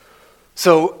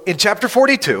So in chapter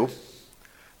 42,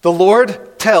 the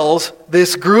Lord tells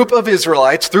this group of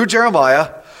Israelites through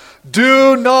Jeremiah,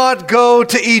 do not go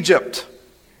to Egypt.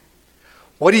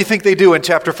 What do you think they do in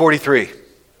chapter 43?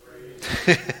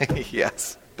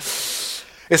 Yes.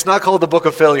 It's not called the Book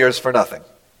of Failures for nothing.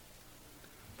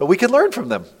 But we can learn from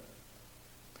them.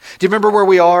 Do you remember where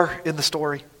we are in the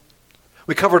story?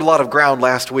 We covered a lot of ground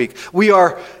last week. We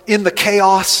are in the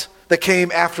chaos that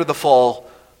came after the fall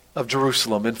of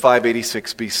Jerusalem in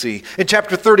 586 BC. In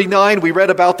chapter 39, we read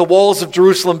about the walls of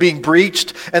Jerusalem being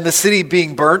breached and the city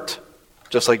being burnt,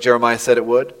 just like Jeremiah said it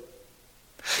would.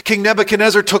 King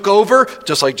Nebuchadnezzar took over,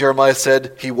 just like Jeremiah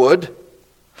said he would.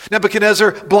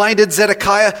 Nebuchadnezzar blinded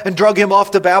Zedekiah and drug him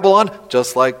off to Babylon,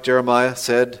 just like Jeremiah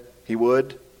said he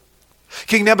would.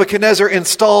 King Nebuchadnezzar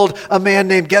installed a man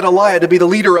named Gedaliah to be the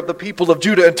leader of the people of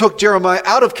Judah and took Jeremiah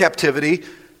out of captivity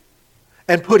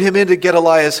and put him into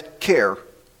Gedaliah's care.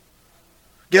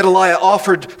 Gedaliah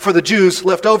offered for the Jews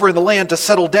left over in the land to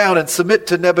settle down and submit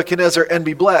to Nebuchadnezzar and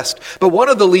be blessed. But one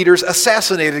of the leaders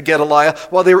assassinated Gedaliah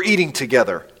while they were eating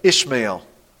together, Ishmael.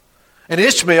 And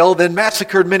Ishmael then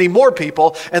massacred many more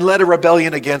people and led a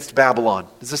rebellion against Babylon.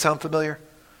 Does this sound familiar?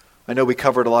 I know we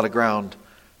covered a lot of ground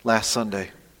last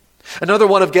Sunday. Another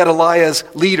one of Gedaliah's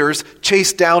leaders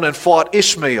chased down and fought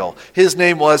Ishmael. His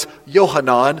name was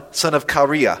Johanan, son of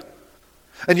Kareah.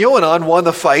 And Johanan won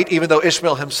the fight, even though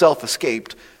Ishmael himself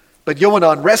escaped. But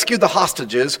Johanan rescued the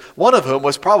hostages, one of whom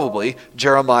was probably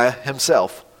Jeremiah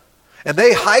himself. And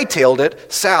they hightailed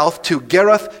it south to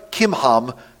Geruth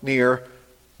Kimham near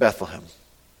Bethlehem.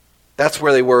 That's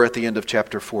where they were at the end of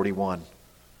chapter 41.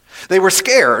 They were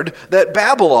scared that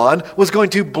Babylon was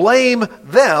going to blame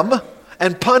them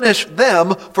and punish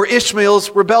them for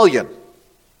Ishmael's rebellion.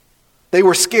 They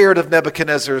were scared of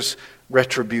Nebuchadnezzar's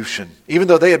retribution, even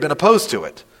though they had been opposed to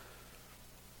it.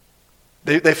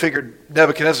 They figured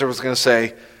Nebuchadnezzar was going to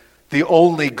say, the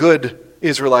only good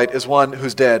Israelite is one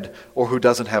who's dead or who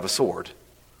doesn't have a sword.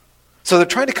 So they're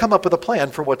trying to come up with a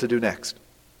plan for what to do next.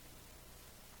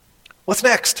 What's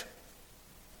next?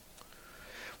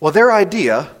 Well, their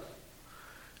idea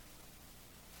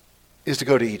is to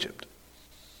go to Egypt.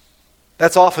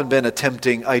 That's often been a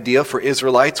tempting idea for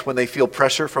Israelites when they feel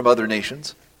pressure from other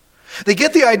nations. They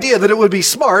get the idea that it would be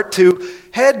smart to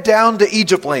head down to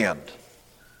Egypt land.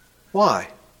 Why?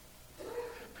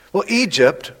 Well,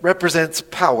 Egypt represents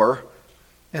power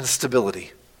and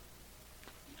stability.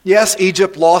 Yes,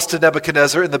 Egypt lost to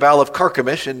Nebuchadnezzar in the Battle of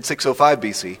Carchemish in 605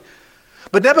 BC.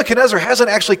 But Nebuchadnezzar hasn't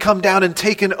actually come down and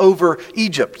taken over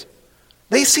Egypt.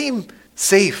 They seem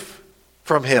safe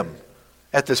from him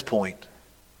at this point.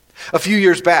 A few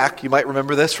years back, you might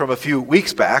remember this from a few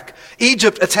weeks back,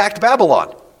 Egypt attacked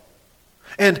Babylon.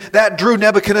 And that drew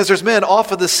Nebuchadnezzar's men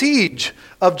off of the siege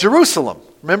of Jerusalem.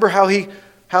 Remember how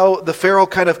the Pharaoh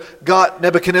kind of got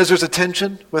Nebuchadnezzar's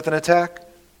attention with an attack?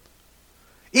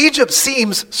 Egypt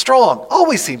seems strong,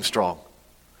 always seems strong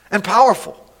and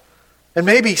powerful, and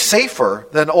maybe safer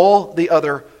than all the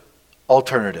other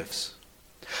alternatives.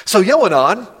 So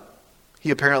Johanan, he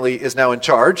apparently is now in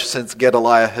charge since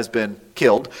Gedaliah has been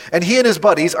killed, and he and his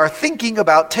buddies are thinking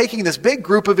about taking this big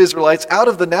group of Israelites out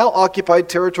of the now occupied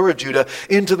territory of Judah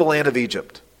into the land of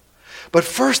Egypt. But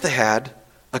first they had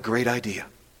a great idea,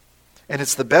 and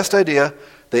it's the best idea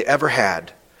they ever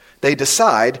had. They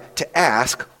decide to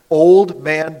ask old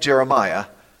man Jeremiah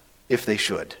if they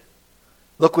should.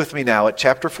 Look with me now at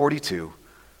chapter 42,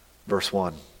 verse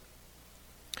 1.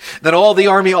 Then all the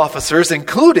army officers,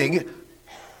 including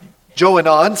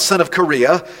Johanan, son of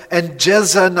Kareah, and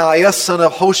Jezaniah, son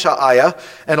of Hoshaiah,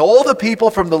 and all the people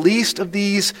from the least of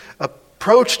these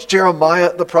approached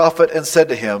Jeremiah the prophet and said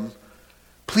to him,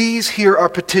 "Please hear our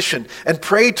petition and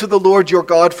pray to the Lord your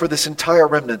God for this entire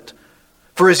remnant.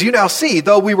 For as you now see,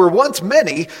 though we were once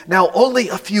many, now only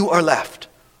a few are left.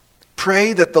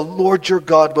 Pray that the Lord your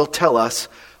God will tell us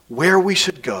where we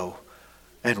should go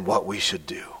and what we should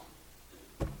do."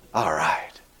 All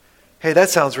right. Hey, that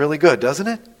sounds really good, doesn't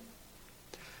it?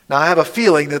 Now, I have a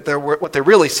feeling that what they're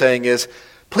really saying is,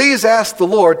 please ask the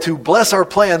Lord to bless our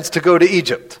plans to go to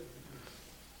Egypt.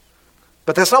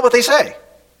 But that's not what they say.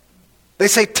 They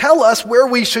say, tell us where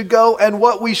we should go and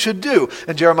what we should do.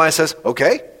 And Jeremiah says,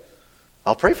 okay,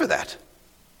 I'll pray for that.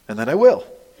 And then I will.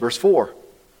 Verse 4.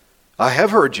 I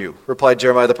have heard you, replied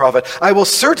Jeremiah the prophet. I will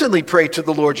certainly pray to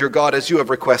the Lord your God as you have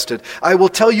requested. I will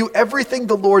tell you everything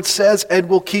the Lord says and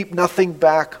will keep nothing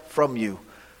back from you.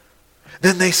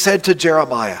 Then they said to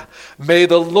Jeremiah, "May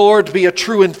the Lord be a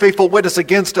true and faithful witness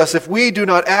against us if we do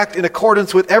not act in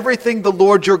accordance with everything the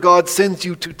Lord your God sends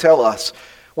you to tell us.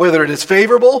 Whether it is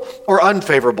favorable or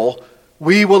unfavorable,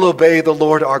 we will obey the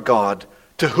Lord our God,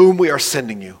 to whom we are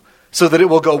sending you. so that it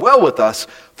will go well with us,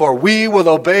 for we will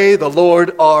obey the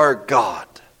Lord our God.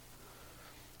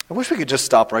 I wish we could just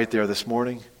stop right there this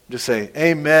morning. Just say,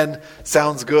 amen,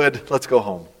 sounds good, let's go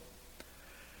home.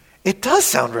 It does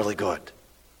sound really good.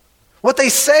 What they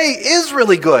say is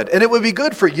really good, and it would be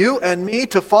good for you and me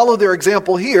to follow their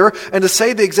example here and to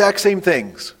say the exact same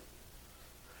things.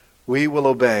 We will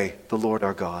obey the Lord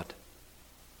our God.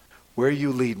 Where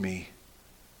you lead me,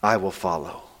 I will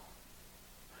follow.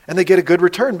 And they get a good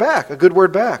return back, a good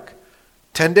word back.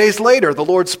 10 days later, the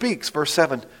Lord speaks, verse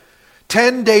 7.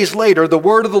 10 days later, the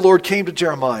word of the Lord came to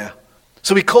Jeremiah.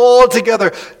 So he called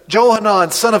together Johanan,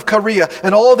 son of Kareah,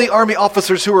 and all the army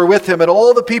officers who were with him, and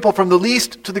all the people from the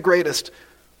least to the greatest.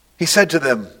 He said to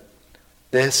them,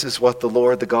 this is what the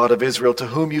Lord, the God of Israel, to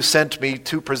whom you sent me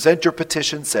to present your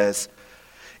petition, says,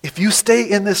 if you stay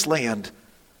in this land,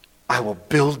 I will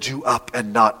build you up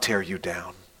and not tear you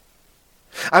down.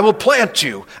 I will plant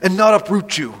you and not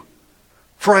uproot you,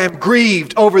 for I am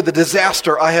grieved over the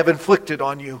disaster I have inflicted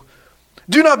on you.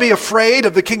 Do not be afraid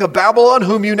of the king of Babylon,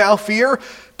 whom you now fear.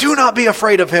 Do not be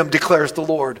afraid of him, declares the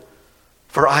Lord.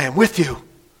 For I am with you,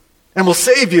 and will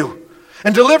save you,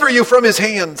 and deliver you from his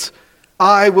hands.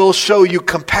 I will show you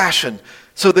compassion,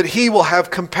 so that he will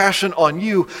have compassion on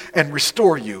you, and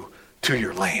restore you to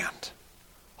your land.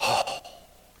 Oh,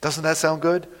 doesn't that sound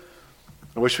good?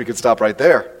 I wish we could stop right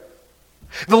there.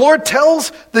 The Lord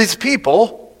tells these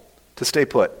people to stay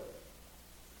put,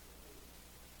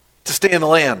 to stay in the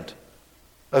land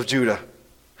of Judah.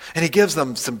 And he gives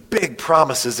them some big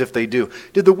promises if they do.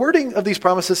 Did the wording of these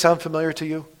promises sound familiar to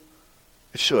you?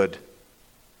 It should.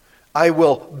 I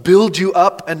will build you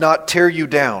up and not tear you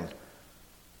down.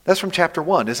 That's from chapter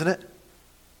 1, isn't it?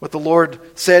 What the Lord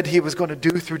said he was going to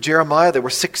do through Jeremiah. There were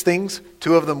 6 things.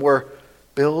 2 of them were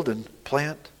build and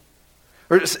plant.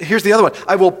 Or here's the other one.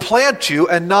 I will plant you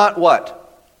and not what?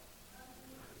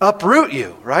 Uproot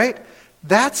you, right?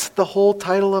 That's the whole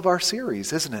title of our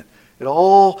series, isn't it? It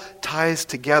all ties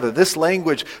together. This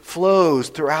language flows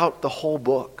throughout the whole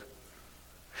book.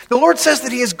 The Lord says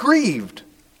that he is grieved,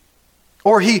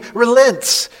 or he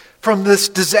relents from this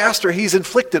disaster he's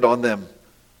inflicted on them.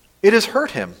 It has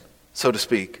hurt him, so to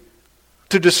speak,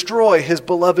 to destroy his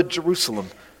beloved Jerusalem.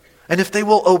 And if they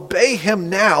will obey him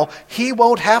now, he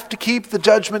won't have to keep the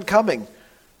judgment coming.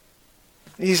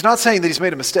 He's not saying that he's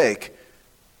made a mistake.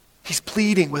 He's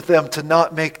pleading with them to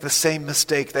not make the same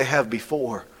mistake they have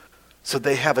before, so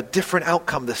they have a different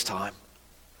outcome this time.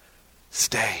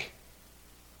 Stay.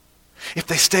 If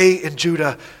they stay in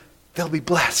Judah, they'll be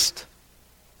blessed.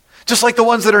 Just like the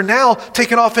ones that are now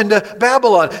taken off into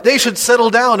Babylon. They should settle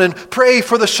down and pray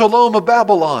for the shalom of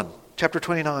Babylon. Chapter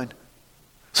 29.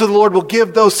 So the Lord will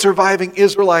give those surviving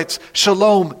Israelites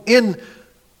shalom in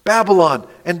Babylon.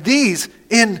 And these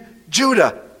in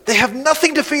Judah, they have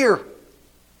nothing to fear.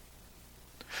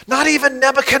 Not even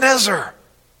Nebuchadnezzar.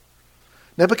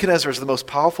 Nebuchadnezzar is the most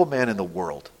powerful man in the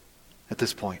world at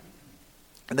this point.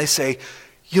 And they say,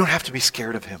 you don't have to be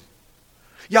scared of him.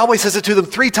 Yahweh says it to them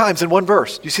 3 times in one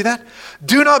verse. Do you see that?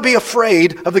 Do not be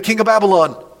afraid of the king of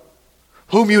Babylon,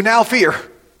 whom you now fear.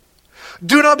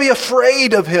 Do not be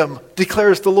afraid of him,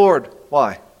 declares the Lord.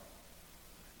 Why?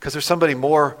 Because there's somebody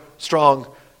more strong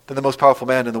than the most powerful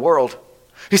man in the world.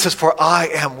 He says, for I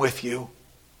am with you.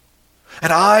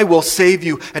 And I will save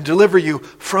you and deliver you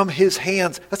from his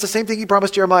hands. That's the same thing he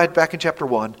promised Jeremiah back in chapter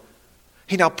 1.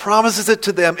 He now promises it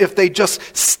to them if they just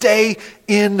stay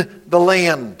in the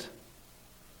land.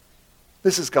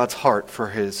 This is God's heart for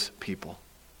his people.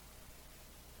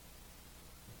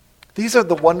 These are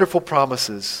the wonderful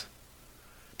promises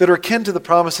that are akin to the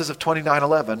promises of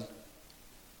 29:11.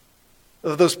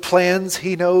 Those plans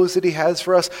he knows that he has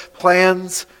for us,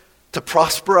 plans to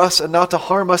prosper us and not to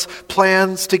harm us,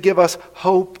 plans to give us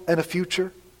hope and a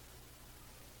future.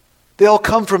 They all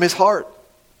come from his heart.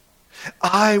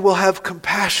 I will have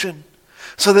compassion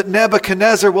so that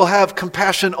Nebuchadnezzar will have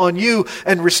compassion on you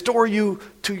and restore you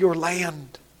to your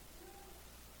land.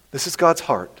 This is God's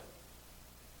heart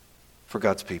for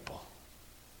God's people.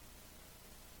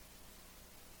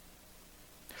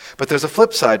 But there's a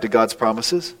flip side to God's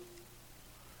promises,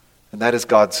 and that is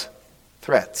God's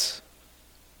threats.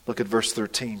 Look at verse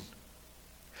 13.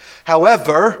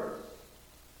 However,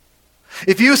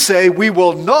 if you say, we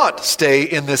will not stay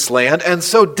in this land, and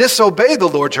so disobey the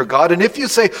Lord your God, and if you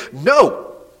say,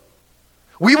 no,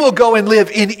 we will go and live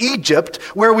in Egypt,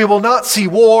 where we will not see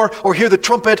war, or hear the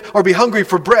trumpet, or be hungry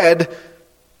for bread,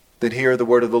 then hear the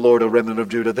word of the Lord, O remnant of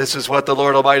Judah. This is what the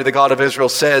Lord Almighty, the God of Israel,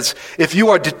 says. If you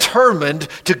are determined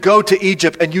to go to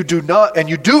Egypt, and you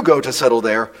do go to settle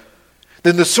there,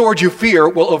 then the sword you fear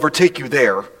will overtake you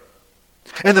there.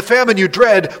 And the famine you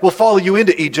dread will follow you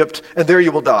into Egypt, and there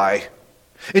you will die.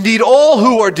 Indeed, all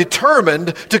who are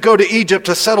determined to go to Egypt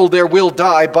to settle there will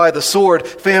die by the sword,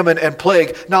 famine, and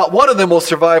plague. Not one of them will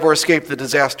survive or escape the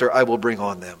disaster I will bring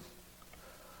on them.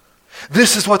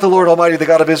 This is what the Lord Almighty, the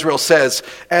God of Israel, says.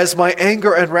 As my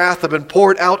anger and wrath have been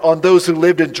poured out on those who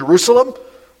lived in Jerusalem,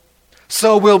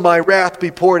 so will my wrath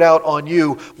be poured out on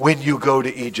you when you go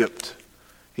to Egypt.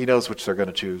 He knows which they're going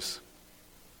to choose.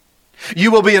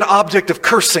 You will be an object of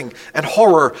cursing and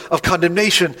horror, of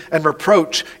condemnation and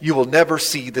reproach. You will never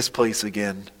see this place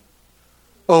again,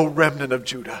 O remnant of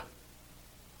Judah.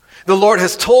 The Lord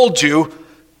has told you,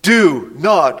 do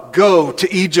not go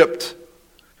to Egypt.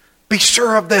 Be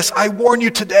sure of this. I warn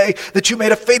you today that you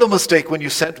made a fatal mistake when you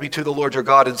sent me to the Lord your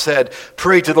God and said,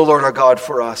 pray to the Lord our God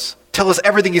for us. Tell us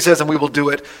everything he says and we will do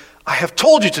it. I have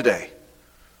told you today.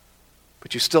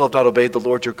 But you still have not obeyed the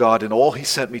Lord your God in all he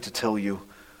sent me to tell you.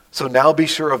 So now be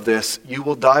sure of this. You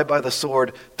will die by the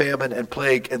sword, famine, and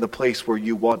plague in the place where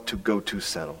you want to go to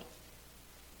settle.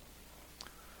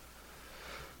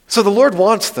 So the Lord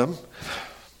wants them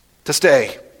to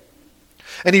stay.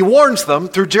 And he warns them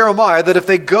through Jeremiah that if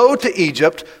they go to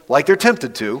Egypt, like they're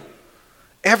tempted to,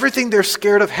 everything they're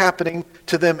scared of happening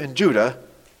to them in Judah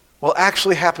will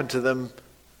actually happen to them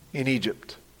in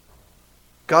Egypt.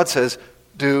 God says,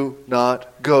 do not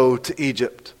go to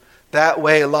Egypt. That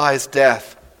way lies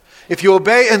death. If you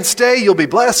obey and stay, you'll be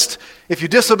blessed. If you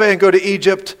disobey and go to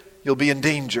Egypt, you'll be in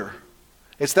danger.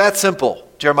 It's that simple.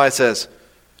 Jeremiah says,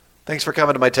 thanks for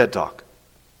coming to my TED Talk.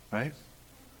 Right?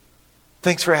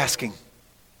 Thanks for asking.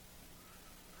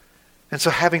 And so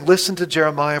having listened to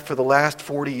Jeremiah for the last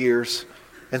 40 years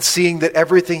and seeing that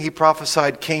everything he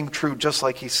prophesied came true just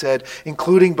like he said,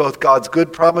 including both God's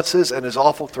good promises and his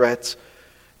awful threats,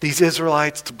 these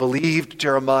Israelites believed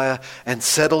Jeremiah and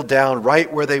settled down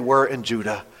right where they were in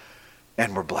Judah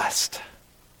and were blessed.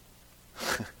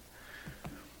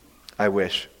 I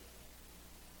wish.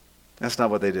 That's not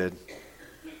what they did.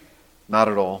 Not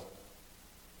at all.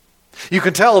 You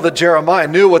can tell that Jeremiah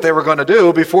knew what they were going to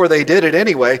do before they did it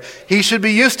anyway. He should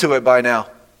be used to it by now.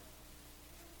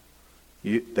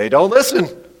 They don't listen.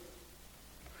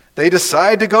 They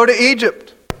decide to go to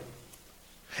Egypt.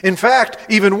 In fact,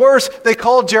 even worse, they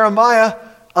called Jeremiah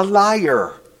a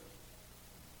liar.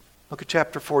 Look at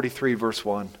chapter 43, verse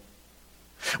 1.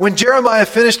 When Jeremiah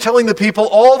finished telling the people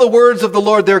all the words of the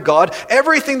Lord their God,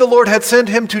 everything the Lord had sent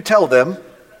him to tell them,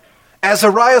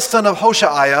 Azariah son of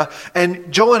Hoshaiah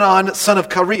and Johanan son of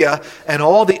Kareah and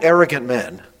all the arrogant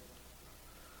men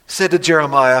said to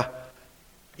Jeremiah,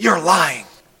 you're lying.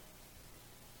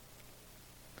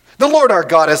 The Lord our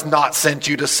God has not sent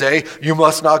you to say, you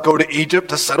must not go to Egypt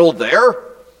to settle there.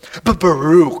 But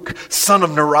Baruch, son of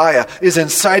Neriah, is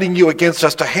inciting you against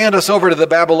us to hand us over to the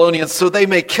Babylonians so they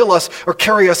may kill us or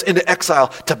carry us into exile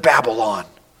to Babylon.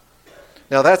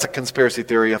 Now that's a conspiracy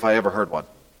theory if I ever heard one.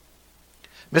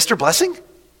 Mr. Blessing?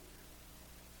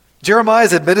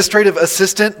 Jeremiah's administrative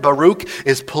assistant, Baruch,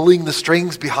 is pulling the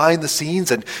strings behind the scenes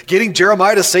and getting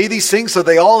Jeremiah to say these things so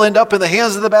they all end up in the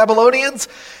hands of the Babylonians?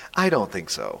 I don't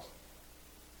think so.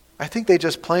 I think they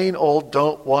just plain old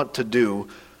don't want to do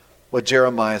what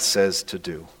Jeremiah says to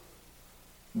do.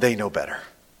 They know better.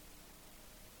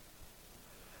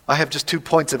 I have just 2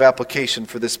 points of application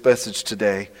for this message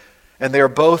today, and they are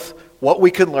both what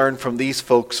we can learn from these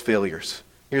folks' failures.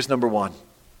 Here's number 1.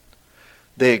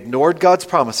 They ignored God's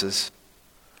promises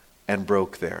and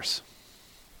broke theirs.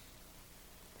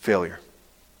 Failure.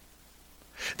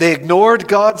 They ignored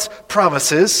God's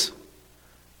promises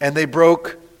and they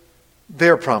broke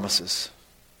their promises.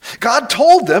 God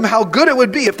told them how good it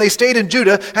would be if they stayed in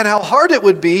Judah and how hard it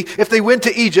would be if they went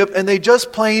to Egypt, and they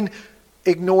just plain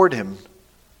ignored him.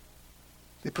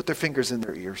 They put their fingers in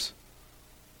their ears.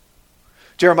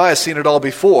 Jeremiah's seen it all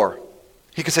before.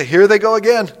 He could say, here they go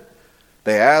again.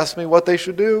 They asked me what they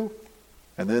should do,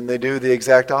 and then they do the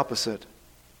exact opposite.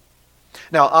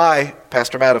 Now I,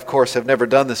 Pastor Matt, of course, have never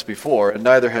done this before, and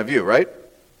neither have you, right?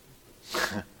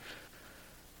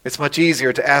 It's much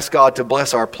easier to ask God to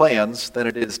bless our plans than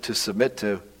it is to submit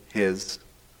to his.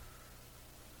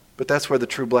 But that's where the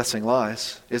true blessing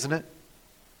lies, isn't it?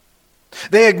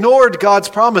 They ignored God's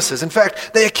promises. In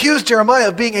fact, they accused Jeremiah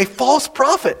of being a false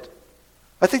prophet.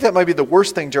 I think that might be the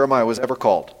worst thing Jeremiah was ever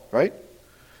called, right?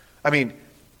 I mean,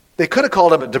 they could have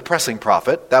called him a depressing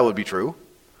prophet. That would be true.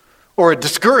 Or a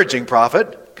discouraging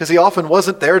prophet, because he often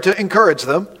wasn't there to encourage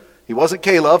them. He wasn't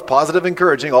Caleb, positive,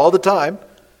 encouraging all the time.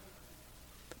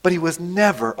 But he was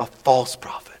never a false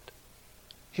prophet.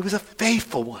 He was a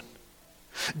faithful one.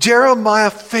 Jeremiah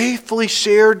faithfully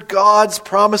shared God's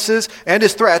promises and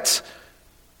his threats,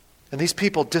 and these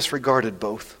people disregarded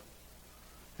both.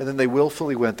 and then they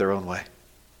willfully went their own way.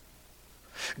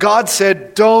 God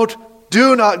said,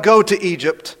 do not go to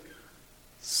Egypt.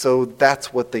 So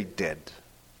that's what they did.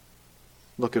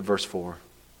 Look at verse 4.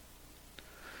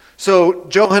 So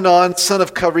Johanan, son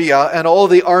of Kareah, and all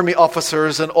the army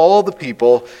officers and all the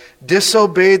people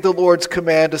disobeyed the Lord's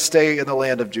command to stay in the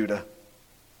land of Judah.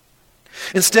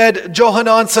 Instead,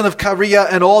 Johanan, son of Kareah,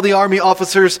 and all the army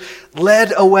officers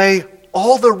led away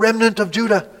all the remnant of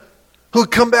Judah who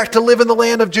had come back to live in the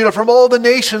land of Judah from all the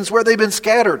nations where they'd been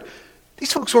scattered.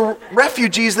 These folks were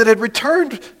refugees that had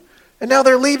returned, and now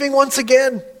they're leaving once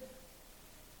again.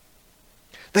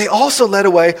 They also led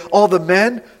away all the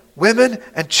men, women,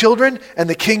 and children, and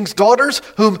the king's daughters,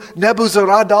 whom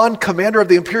Nebuzaradan, commander of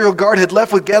the imperial guard, had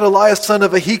left with Gedaliah, son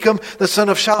of Ahikam, the son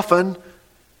of Shaphan,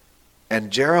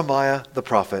 and Jeremiah the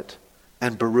prophet,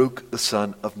 and Baruch the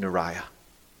son of Neriah,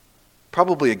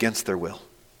 probably against their will.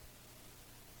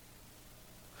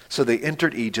 So they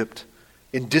entered Egypt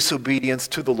in disobedience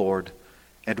to the Lord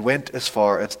and went as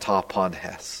far as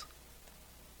Tahpanhes.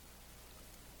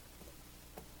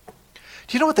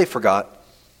 Do you know what they forgot?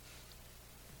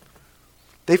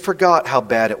 They forgot how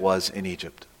bad it was in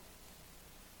Egypt.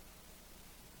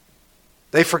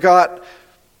 They forgot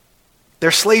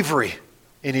their slavery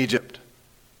in Egypt.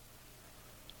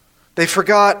 They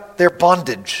forgot their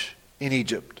bondage in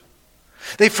Egypt.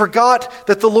 They forgot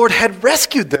that the Lord had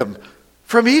rescued them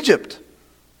from Egypt.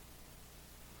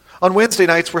 On Wednesday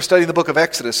nights, we're studying the book of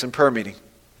Exodus in prayer meeting.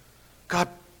 God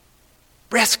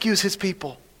rescues his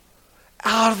people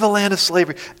out of the land of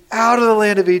slavery, out of the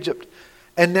land of Egypt.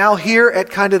 And now here at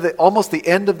kind of almost the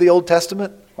end of the Old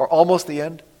Testament, or almost the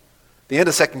end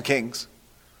of 2 Kings,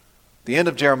 the end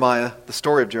of Jeremiah, the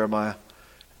story of Jeremiah,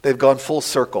 they've gone full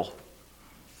circle.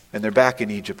 And they're back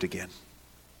in Egypt again.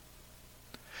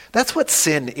 That's what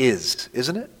sin is,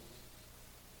 isn't it?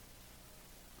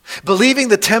 Believing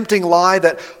the tempting lie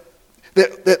that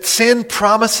sin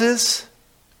promises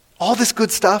all this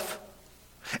good stuff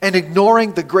and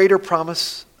ignoring the greater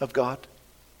promise of God.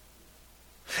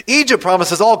 Egypt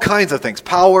promises all kinds of things: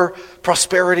 power,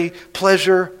 prosperity,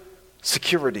 pleasure,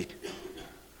 security.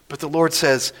 But the Lord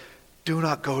says, do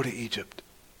not go to Egypt.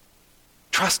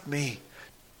 Trust me.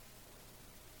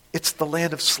 It's the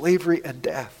land of slavery and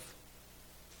death.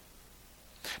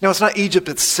 Now, it's not Egypt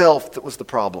itself that was the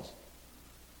problem.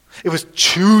 It was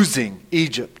choosing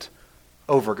Egypt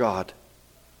over God.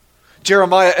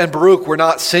 Jeremiah and Baruch were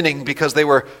not sinning because they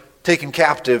were taken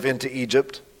captive into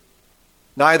Egypt.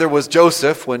 Neither was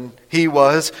Joseph when he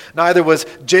was. Neither was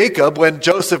Jacob when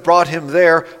Joseph brought him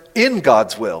there in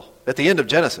God's will at the end of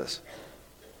Genesis.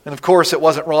 And of course, it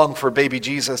wasn't wrong for baby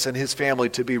Jesus and his family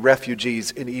to be refugees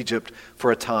in Egypt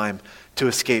for a time to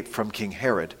escape from King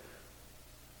Herod.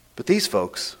 But these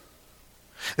folks,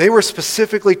 they were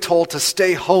specifically told to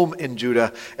stay home in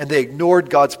Judah, and they ignored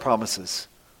God's promises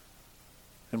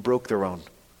and broke their own.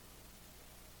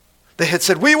 They had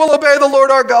said, we will obey the Lord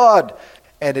our God.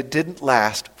 And it didn't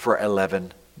last for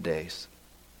 11 days.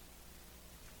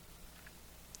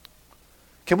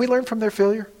 Can we learn from their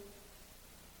failure?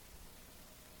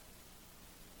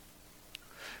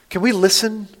 Can we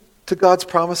listen to God's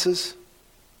promises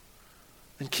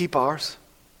and keep ours?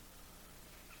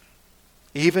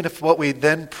 Even if what we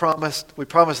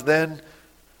promised then,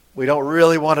 we don't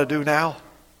really want to do now?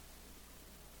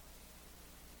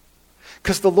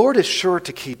 Because the Lord is sure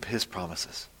to keep his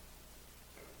promises.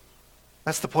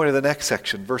 That's the point of the next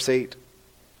section, verse 8.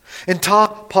 In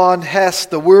Tahpanhes,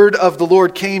 the word of the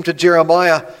Lord came to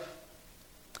Jeremiah.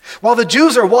 While the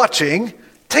Jews are watching,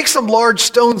 take some large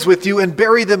stones with you and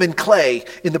bury them in clay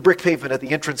in the brick pavement at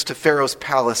the entrance to Pharaoh's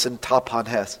palace in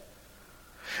Tahpanhes.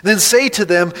 Then say to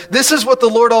them, this is what the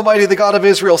Lord Almighty, the God of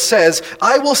Israel, says.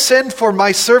 I will send for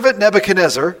my servant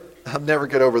Nebuchadnezzar. I'll never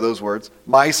get over those words.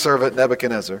 My servant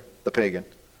Nebuchadnezzar, the pagan,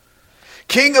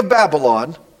 king of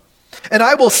Babylon, and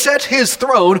I will set his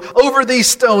throne over these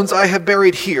stones I have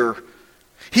buried here.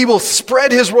 He will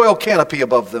spread his royal canopy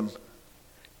above them.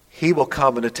 He will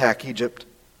come and attack Egypt,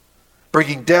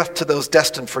 bringing death to those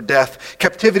destined for death,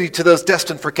 captivity to those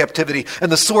destined for captivity,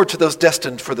 and the sword to those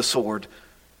destined for the sword.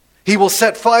 He will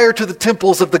set fire to the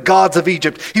temples of the gods of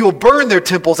Egypt. He will burn their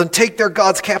temples and take their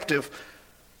gods captive.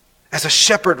 As a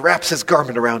shepherd wraps his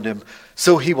garment around him,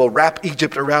 so he will wrap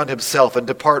Egypt around himself and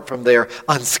depart from there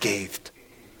unscathed.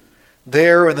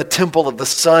 There in the temple of the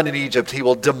sun in Egypt, he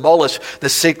will demolish the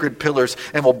sacred pillars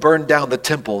and will burn down the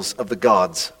temples of the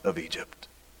gods of Egypt.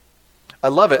 I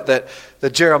love it that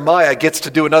Jeremiah gets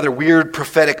to do another weird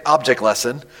prophetic object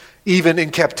lesson, even in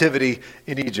captivity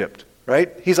in Egypt,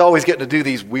 right? He's always getting to do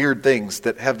these weird things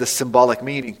that have this symbolic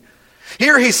meaning.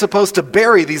 Here he's supposed to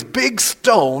bury these big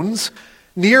stones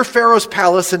near Pharaoh's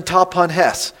palace in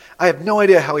Tahpanhes. I have no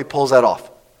idea how he pulls that off.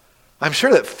 I'm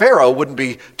sure that Pharaoh wouldn't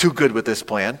be too good with this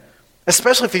plan,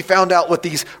 especially if he found out what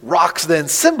these rocks then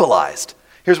symbolized.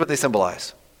 Here's what they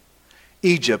symbolize.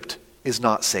 Egypt is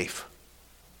not safe.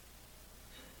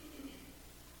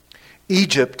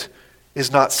 Egypt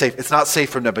is not safe. It's not safe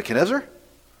from Nebuchadnezzar,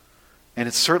 and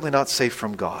it's certainly not safe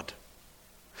from God.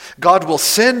 God will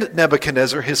send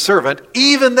Nebuchadnezzar, his servant,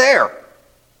 even there.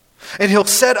 And he'll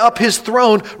set up his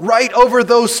throne right over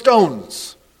those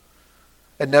stones.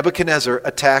 And Nebuchadnezzar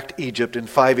attacked Egypt in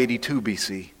 582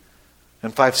 BC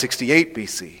and 568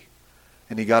 BC,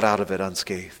 and he got out of it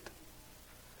unscathed.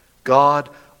 God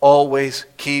always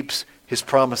keeps his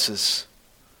promises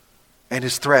and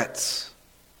his threats.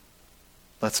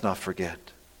 Let's not forget.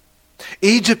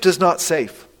 Egypt is not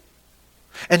safe,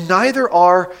 and neither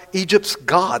are Egypt's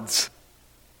gods.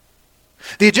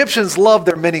 The Egyptians loved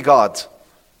their many gods,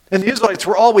 and the Israelites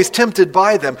were always tempted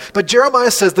by them. But Jeremiah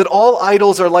says that all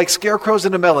idols are like scarecrows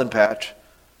in a melon patch,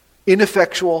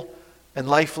 ineffectual and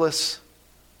lifeless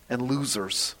and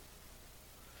losers.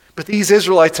 But these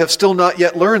Israelites have still not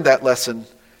yet learned that lesson,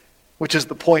 which is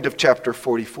the point of chapter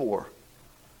 44.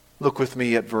 Look with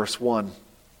me at verse 1.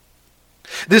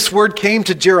 This word came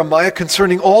to Jeremiah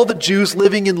concerning all the Jews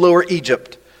living in Lower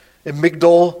Egypt, in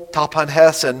Migdol,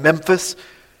 Tahpanhes, and Memphis,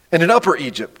 and in Upper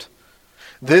Egypt.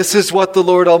 This is what the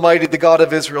Lord Almighty, the God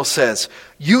of Israel, says.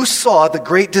 You saw the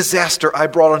great disaster I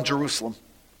brought on Jerusalem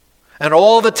and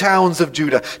all the towns of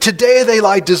Judah. Today they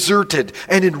lie deserted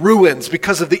and in ruins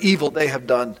because of the evil they have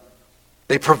done.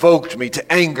 They provoked me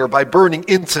to anger by burning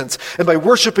incense and by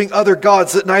worshiping other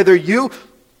gods that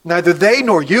neither they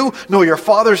nor you nor your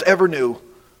fathers ever knew.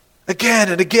 Again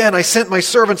and again I sent my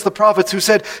servants the prophets who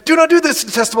said, do not do this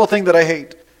detestable thing that I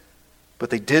hate. But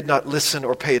they did not listen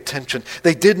or pay attention.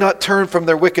 They did not turn from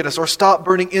their wickedness or stop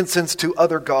burning incense to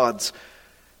other gods.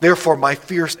 Therefore my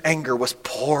fierce anger was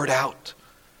poured out.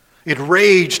 It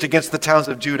raged against the towns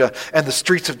of Judah and the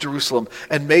streets of Jerusalem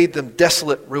and made them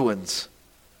desolate ruins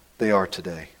they are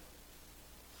today.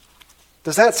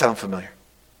 Does that sound familiar?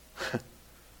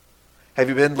 Have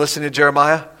you been listening to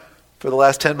Jeremiah for the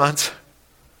last 10 months?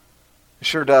 It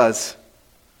sure does.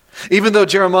 Even though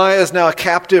Jeremiah is now a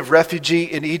captive refugee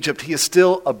in Egypt, he is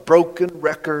still a broken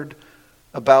record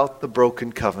about the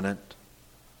broken covenant.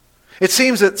 It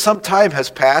seems that some time has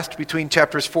passed between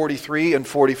chapters 43 and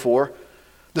 44.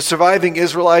 The surviving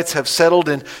Israelites have settled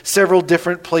in several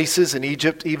different places in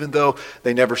Egypt, even though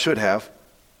they never should have.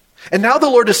 And now the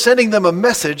Lord is sending them a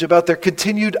message about their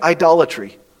continued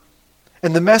idolatry.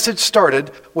 And the message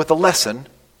started with a lesson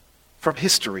from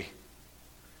history.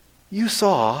 You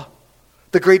saw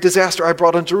the great disaster I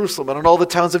brought on Jerusalem and on all the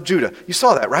towns of Judah. You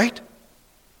saw that, right?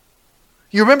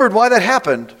 You remembered why that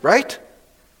happened, right?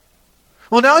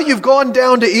 Well, now you've gone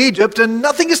down to Egypt and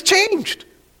nothing has changed.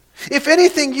 If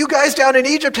anything, you guys down in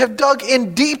Egypt have dug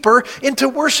in deeper into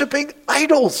worshiping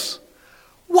idols.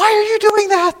 Why are you doing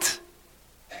that?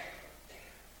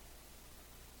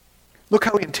 Look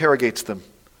how he interrogates them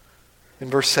in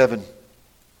verse 7.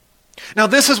 Now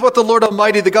this is what the Lord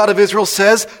Almighty, the God of Israel,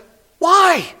 says.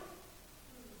 Why?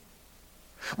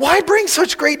 Why bring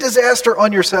such great disaster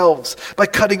on yourselves by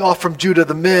cutting off from Judah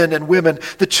the men and women,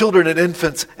 the children and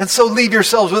infants, and so leave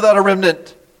yourselves without a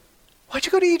remnant? Why'd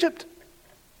you go to Egypt?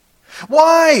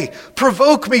 Why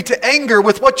provoke me to anger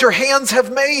with what your hands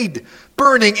have made,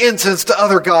 burning incense to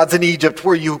other gods in Egypt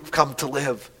where you've come to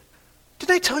live?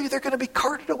 Didn't I tell you they're going to be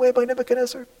carted away by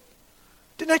Nebuchadnezzar?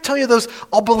 Didn't I tell you those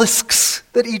obelisks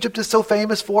that Egypt is so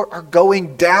famous for are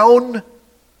going down?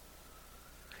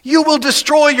 You will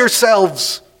destroy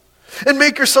yourselves and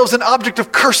make yourselves an object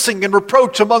of cursing and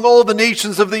reproach among all the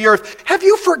nations of the earth. Have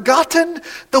you forgotten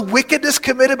the wickedness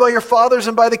committed by your fathers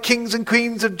and by the kings and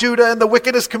queens of Judah, and the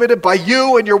wickedness committed by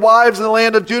you and your wives in the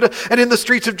land of Judah and in the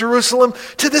streets of Jerusalem?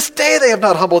 To this day they have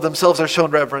not humbled themselves or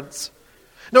shown reverence,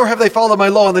 nor have they followed my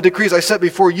law and the decrees I set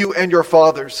before you and your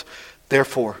fathers.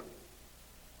 Therefore,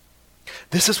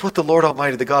 this is what the Lord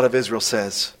Almighty, the God of Israel,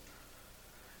 says.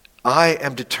 I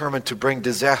am determined to bring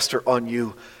disaster on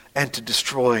you and to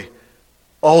destroy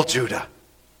all Judah.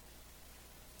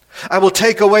 I will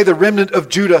take away the remnant of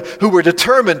Judah who were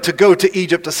determined to go to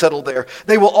Egypt to settle there.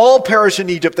 They will all perish in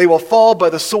Egypt. They will fall by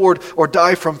the sword or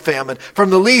die from famine.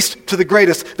 From the least to the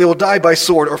greatest, they will die by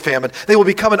sword or famine. They will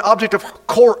become an object of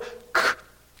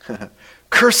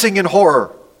cursing and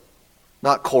horror.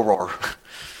 Not horror.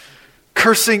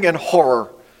 Cursing and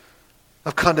horror,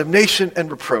 of condemnation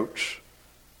and reproach.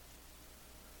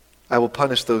 I will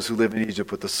punish those who live in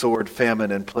Egypt with the sword,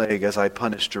 famine, and plague as I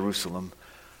punished Jerusalem.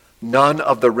 None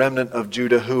of the remnant of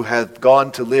Judah who hath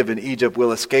gone to live in Egypt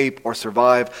will escape or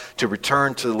survive to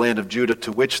return to the land of Judah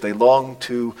to which they long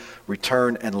to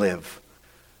return and live.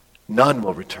 None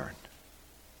will return,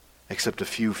 except a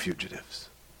few fugitives.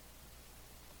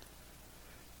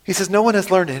 He says, no one has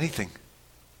learned anything.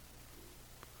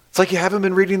 It's like you haven't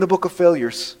been reading the book of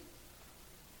failures.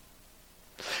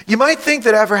 You might think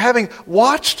that after having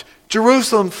watched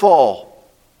Jerusalem fall,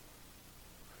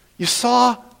 you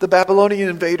saw the Babylonian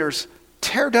invaders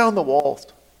tear down the walls.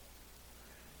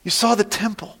 You saw the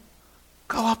temple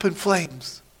go up in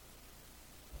flames.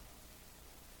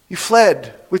 You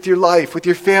fled with your life, with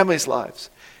your family's lives.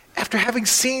 After having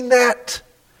seen that,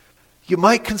 you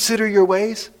might consider your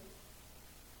ways.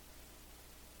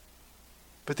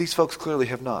 But these folks clearly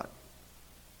have not.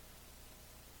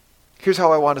 Here's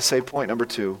how I want to say point number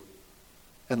 2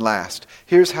 and last.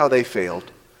 Here's how they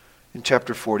failed in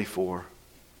chapter 44.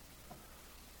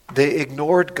 They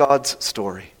ignored God's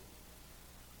story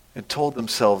and told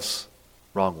themselves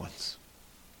wrong ones.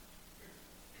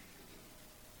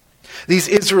 These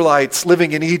Israelites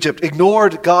living in Egypt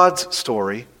ignored God's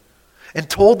story and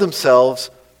told themselves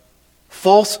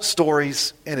false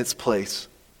stories in its place.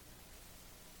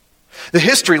 The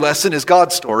history lesson is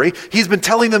God's story. He's been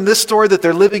telling them this story that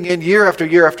they're living in year after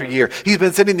year after year. He's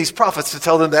been sending these prophets to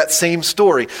tell them that same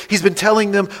story. He's been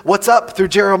telling them what's up through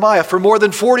Jeremiah for more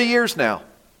than 40 years now.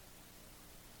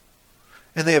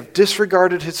 And they have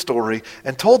disregarded his story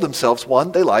and told themselves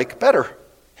one they like better.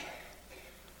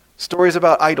 Stories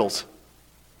about idols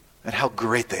and how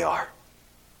great they are.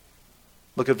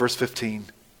 Look at verse 15.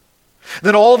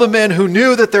 Then all the men who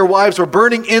knew that their wives were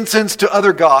burning incense to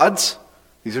other gods,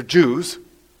 these are Jews,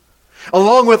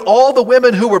 along with all the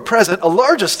women who were present, a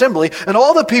large assembly, and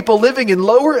all the people living in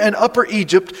Lower and Upper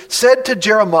Egypt, said to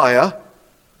Jeremiah,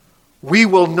 we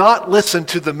will not listen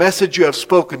to the message you have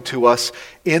spoken to us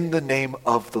in the name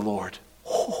of the Lord.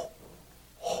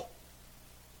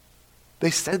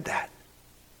 They said that.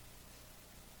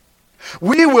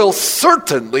 We will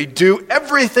certainly do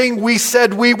everything we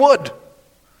said we would.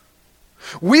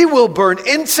 We will burn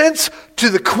incense to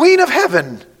the Queen of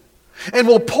Heaven, and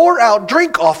will pour out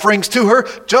drink offerings to her,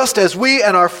 just as we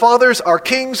and our fathers, our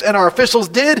kings, and our officials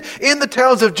did in the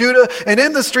towns of Judah and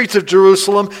in the streets of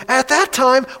Jerusalem. At that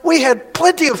time, we had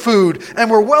plenty of food and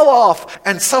were well off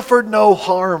and suffered no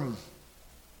harm.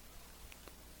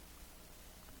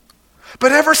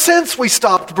 But ever since we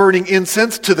stopped burning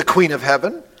incense to the Queen of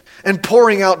Heaven and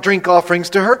pouring out drink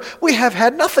offerings to her, we have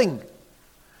had nothing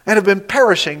and have been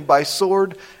perishing by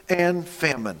sword and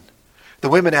famine. The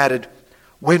women added,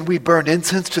 when we burned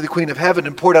incense to the Queen of Heaven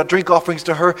and poured out drink offerings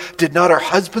to her, did not our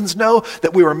husbands know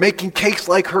that we were making cakes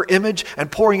like her image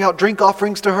and pouring out drink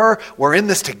offerings to her? We're in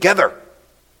this together.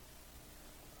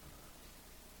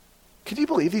 Can you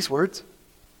believe these words?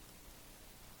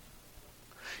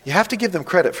 You have to give them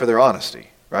credit for their honesty,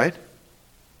 right?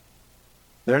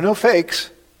 There are no fakes.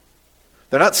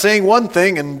 They're not saying one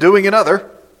thing and doing another.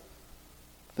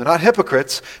 They're not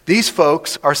hypocrites. These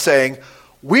folks are saying,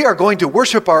 we are going to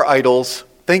worship our idols.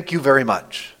 Thank you very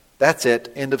much. That's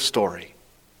it. End of story.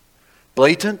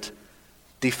 Blatant,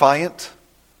 defiant,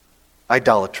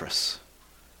 idolatrous.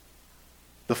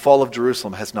 The fall of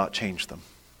Jerusalem has not changed them.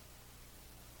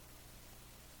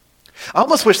 I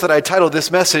almost wish that I titled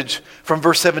this message from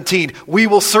verse 17, we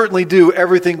will certainly do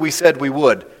everything we said we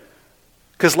would.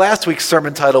 Because last week's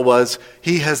sermon title was,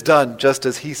 he has done just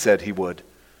as he said he would.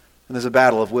 And there's a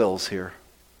battle of wills here.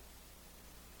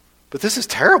 But this is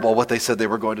terrible what they said they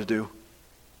were going to do.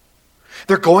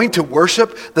 They're going to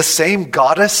worship the same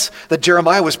goddess that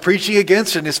Jeremiah was preaching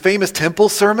against in his famous temple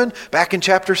sermon back in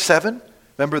chapter 7.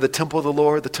 Remember the temple of the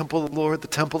Lord, the temple of the Lord, the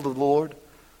temple of the Lord?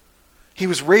 He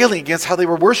was railing against how they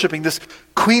were worshiping this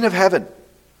Queen of Heaven,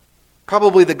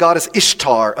 probably the goddess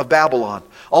Ishtar of Babylon,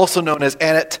 also known as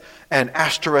Anat and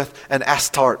Ashtoreth and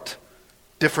Astarte.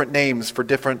 Different names for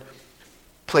different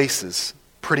places,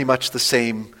 pretty much the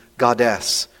same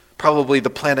goddess. Probably the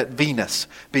planet Venus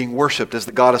being worshipped as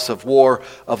the goddess of war,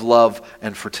 of love,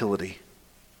 and fertility.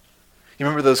 You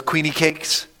remember those queenie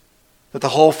cakes that the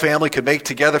whole family could make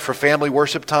together for family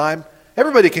worship time?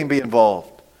 Everybody can be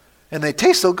involved. And they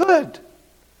taste so good.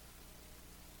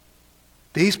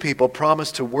 These people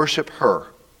promised to worship her.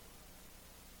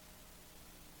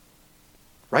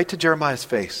 Right to Jeremiah's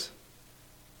face.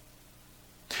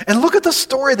 And look at the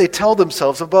story they tell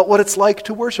themselves about what it's like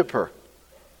to worship her.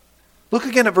 Look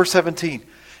again at verse 17.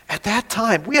 At that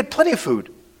time, we had plenty of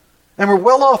food and were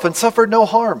well off and suffered no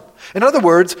harm. In other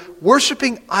words,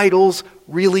 worshiping idols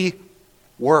really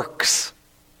works.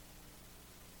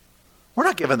 We're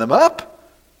not giving them up.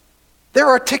 They're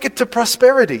our ticket to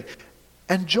prosperity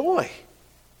and joy.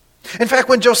 In fact,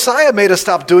 when Josiah made us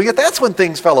stop doing it, that's when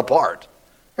things fell apart.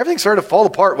 Everything started to fall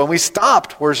apart when we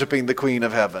stopped worshiping the Queen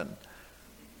of Heaven.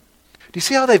 Do you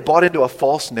see how they've bought into a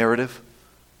false narrative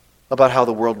about how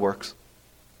the world works?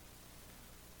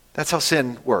 That's how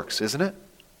sin works, isn't it?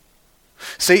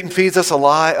 Satan feeds us a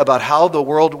lie about how the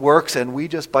world works, and we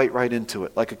just bite right into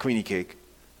it like a queenie cake.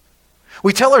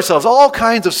 We tell ourselves all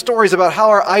kinds of stories about how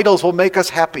our idols will make us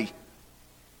happy.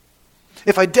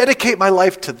 If I dedicate my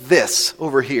life to this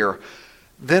over here,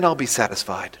 then I'll be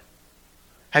satisfied.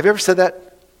 Have you ever said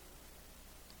that?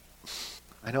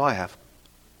 I know I have.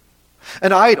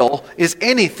 An idol is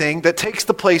anything that takes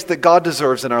the place that God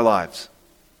deserves in our lives.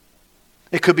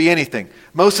 It could be anything.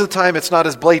 Most of the time, it's not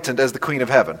as blatant as the Queen of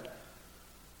Heaven.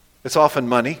 It's often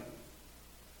money.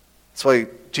 That's why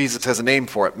Jesus has a name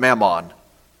for it, Mammon,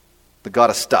 the god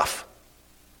of stuff.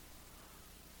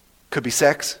 Could be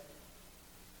sex.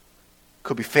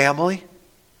 Could be family.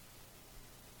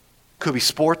 Could be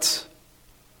sports.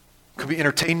 Could be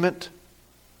entertainment.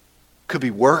 Could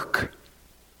be work.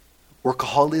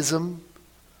 Workaholism.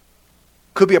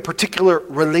 Could be a particular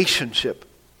relationship.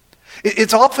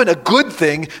 It's often a good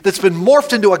thing that's been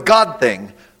morphed into a God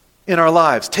thing in our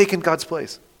lives, taken God's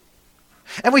place.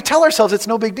 And we tell ourselves it's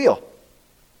no big deal.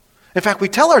 In fact, we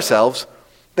tell ourselves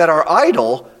that our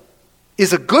idol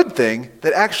is a good thing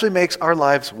that actually makes our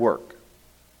lives work.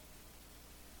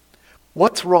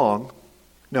 What's wrong?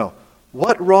 No.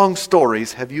 What wrong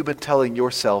stories have you been telling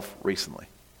yourself recently?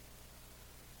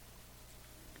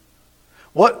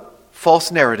 What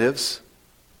false narratives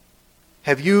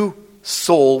have you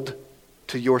sold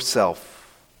to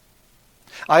yourself?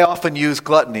 I often use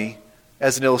gluttony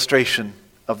as an illustration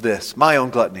of this, my own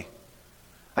gluttony.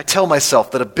 I tell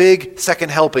myself that a big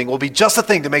second helping will be just the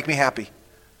thing to make me happy.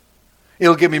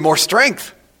 It'll give me more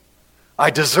strength. I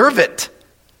deserve it.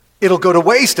 It'll go to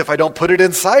waste if I don't put it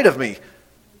inside of me.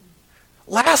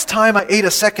 Last time I ate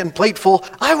a second plateful,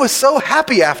 I was so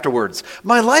happy afterwards.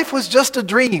 My life was just a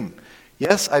dream.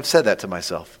 Yes, I've said that to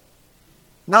myself.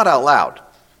 Not out loud.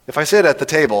 If I say it at the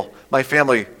table, my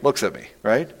family looks at me,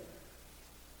 right?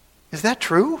 Is that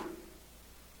true?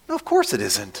 No, of course it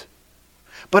isn't.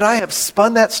 But I have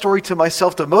spun that story to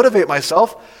myself to motivate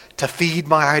myself to feed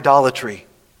my idolatry.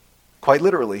 Quite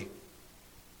literally.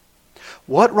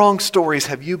 What wrong stories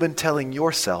have you been telling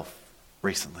yourself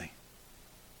recently?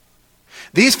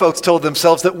 These folks told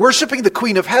themselves that worshiping the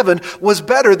Queen of Heaven was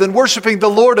better than worshiping the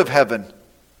Lord of Heaven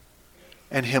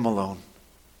and Him alone.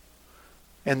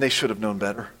 And they should have known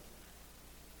better.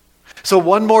 So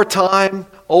one more time,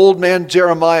 old man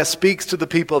Jeremiah speaks to the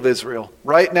people of Israel,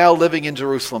 right now living in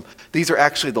Jerusalem. These are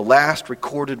actually the last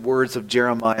recorded words of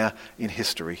Jeremiah in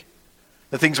history.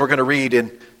 The things we're going to read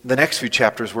in the next few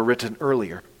chapters were written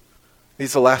earlier.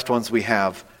 These are the last ones we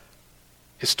have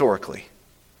historically.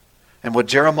 And what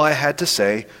Jeremiah had to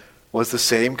say was the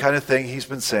same kind of thing he's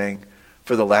been saying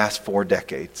for the last 4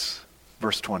 decades.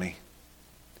 Verse 20.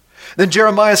 Then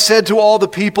Jeremiah said to all the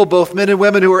people, both men and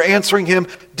women who were answering him,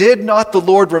 "Did not the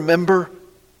Lord remember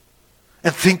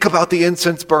and think about the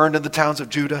incense burned in the towns of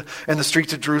Judah and the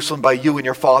streets of Jerusalem by you and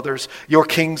your fathers, your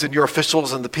kings and your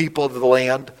officials and the people of the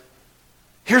land?"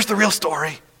 Here's the real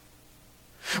story.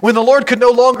 When the Lord could no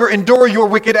longer endure your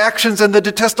wicked actions and the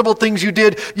detestable things you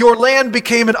did, your land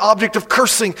became an object of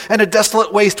cursing and a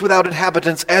desolate waste without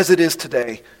inhabitants, as it is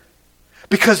today.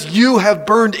 Because you have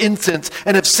burned incense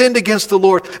and have sinned against the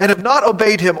Lord and have not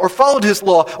obeyed Him or followed His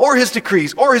law or His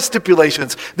decrees or His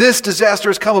stipulations, this disaster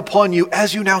has come upon you,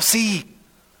 as you now see.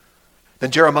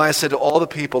 Then Jeremiah said to all the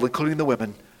people, including the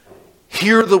women,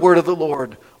 "Hear the word of the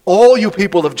Lord, all you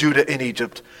people of Judah and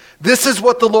Egypt. This is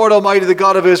what the Lord Almighty, the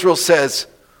God of Israel, says.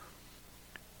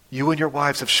 You and your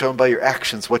wives have shown by your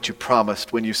actions what you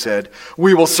promised when you said,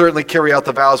 'We will certainly carry out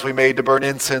the vows we made to burn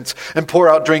incense and pour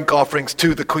out drink offerings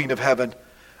to the Queen of Heaven.'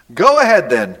 Go ahead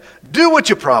then, do what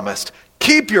you promised.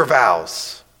 Keep your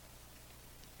vows."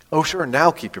 Oh sure,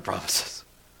 now keep your promises.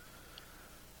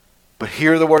 "But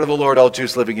hear the word of the Lord, all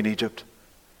Jews living in Egypt.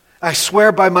 I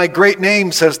swear by my great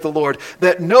name, says the Lord,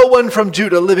 that no one from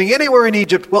Judah living anywhere in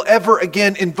Egypt will ever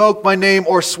again invoke my name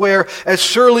or swear, as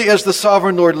surely as the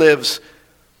sovereign Lord lives.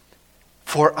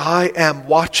 For I am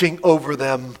watching over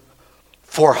them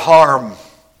for harm,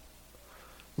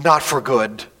 not for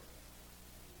good.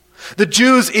 The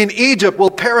Jews in Egypt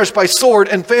will perish by sword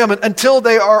and famine until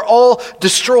they are all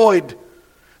destroyed.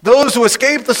 Those who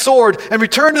escape the sword and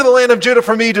return to the land of Judah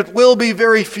from Egypt will be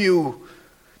very few.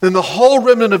 Then the whole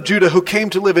remnant of Judah who came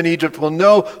to live in Egypt will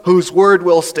know whose word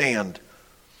will stand,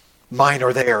 mine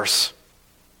or theirs.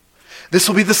 This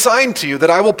will be the sign to you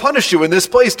that I will punish you in this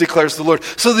place, declares the Lord,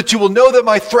 so that you will know that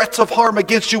my threats of harm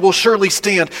against you will surely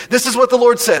stand. This is what the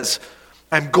Lord says.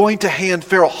 I'm going to hand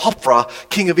Pharaoh Hophra,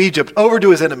 king of Egypt, over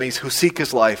to his enemies who seek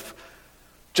his life,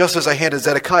 just as I handed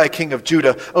Zedekiah, king of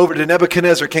Judah, over to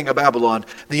Nebuchadnezzar, king of Babylon,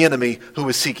 the enemy who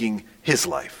was seeking his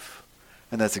life.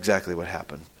 And that's exactly what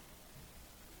happened.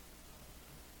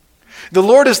 The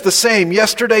Lord is the same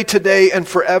yesterday, today, and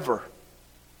forever.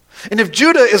 And if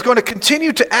Judah is going to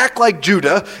continue to act like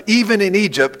Judah, even in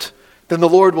Egypt, then the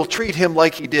Lord will treat him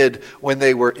like he did when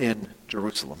they were in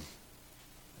Jerusalem.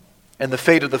 And the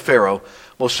fate of the Pharaoh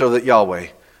will show that Yahweh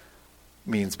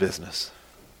means business.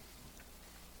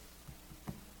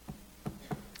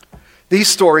 These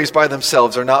stories by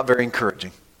themselves are not very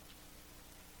encouraging.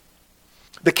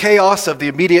 The chaos of the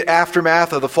immediate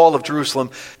aftermath of the fall of Jerusalem,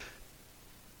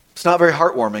 it's not very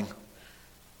heartwarming.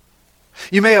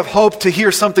 You may have hoped to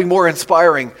hear something more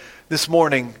inspiring this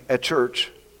morning at church.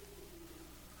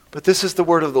 But this is the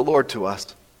word of the Lord to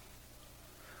us.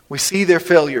 We see their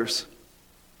failures,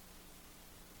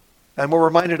 and we're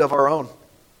reminded of our own.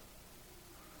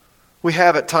 We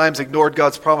have at times ignored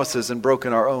God's promises and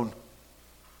broken our own.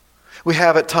 We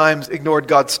have at times ignored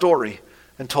God's story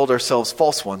and told ourselves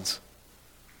false ones.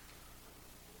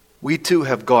 We too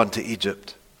have gone to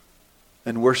Egypt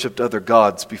and worshipped other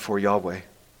gods before Yahweh.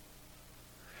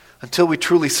 Until we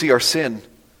truly see our sin,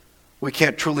 we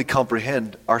can't truly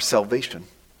comprehend our salvation.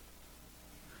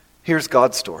 Here's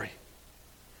God's story.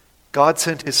 God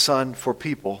sent his Son for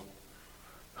people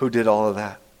who did all of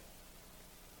that.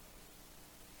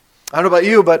 I don't know about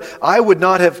you, but I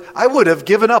would have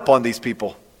given up on these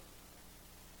people.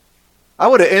 I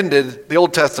would have ended the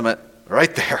Old Testament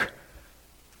right there.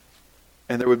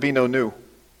 And there would be no new.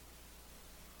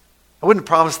 I wouldn't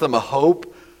promise them a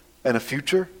hope and a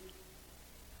future.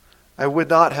 I would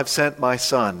not have sent my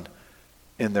Son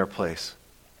in their place.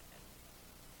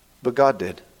 But God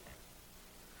did.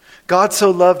 God so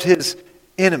loved his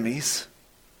enemies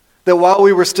that while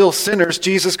we were still sinners,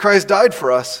 Jesus Christ died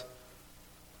for us,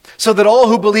 so that all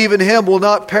who believe in him will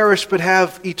not perish but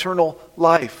have eternal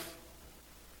life.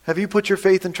 Have you put your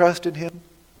faith and trust in him?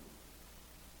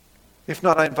 If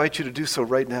not, I invite you to do so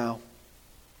right now.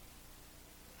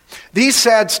 These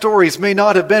sad stories may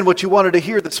not have been what you wanted to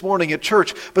hear this morning at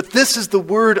church, but this is the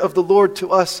word of the Lord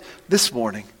to us this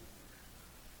morning.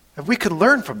 And we can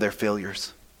learn from their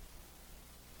failures.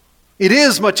 It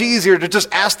is much easier to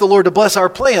just ask the Lord to bless our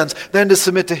plans than to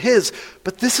submit to his,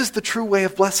 but this is the true way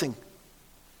of blessing.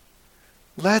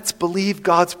 Let's believe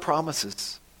God's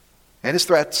promises and his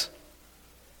threats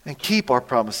and keep our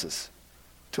promises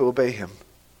to obey him.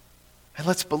 And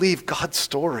let's believe God's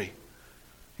story,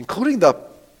 including the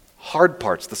hard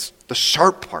parts, the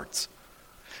sharp parts,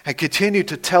 and continue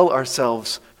to tell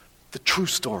ourselves the true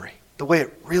story, the way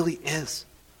it really is,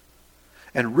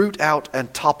 and root out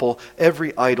and topple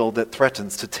every idol that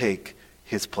threatens to take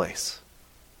his place.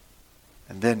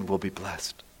 And then we'll be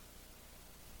blessed.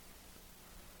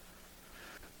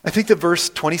 I think that verse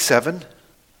 27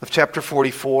 of chapter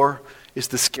 44 is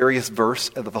the scariest verse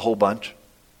of the whole bunch,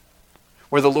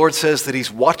 where the Lord says that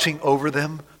he's watching over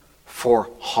them for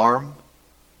harm,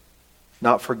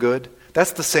 not for good.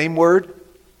 That's the same word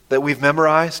that we've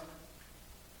memorized.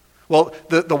 Well,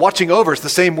 the watching over is the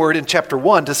same word in chapter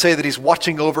 1 to say that he's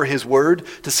watching over his word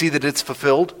to see that it's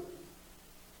fulfilled,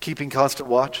 keeping constant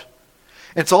watch.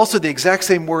 And it's also the exact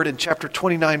same word in chapter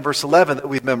 29, verse 11 that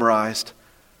we've memorized,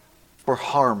 for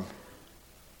harm.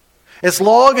 As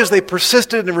long as they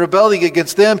persisted in rebelling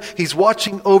against them, he's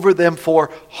watching over them for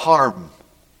harm,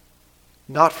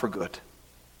 not for good.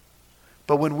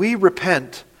 But when we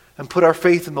repent and put our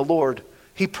faith in the Lord,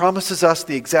 he promises us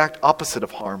the exact opposite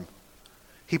of harm.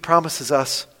 He promises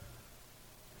us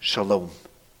shalom.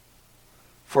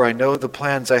 For I know the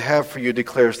plans I have for you,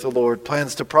 declares the Lord,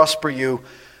 plans to prosper you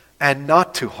and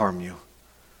not to harm you,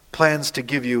 plans to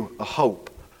give you a hope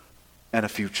and a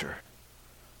future.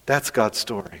 That's God's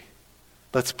story.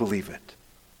 Let's believe it.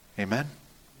 Amen?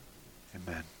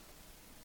 Amen.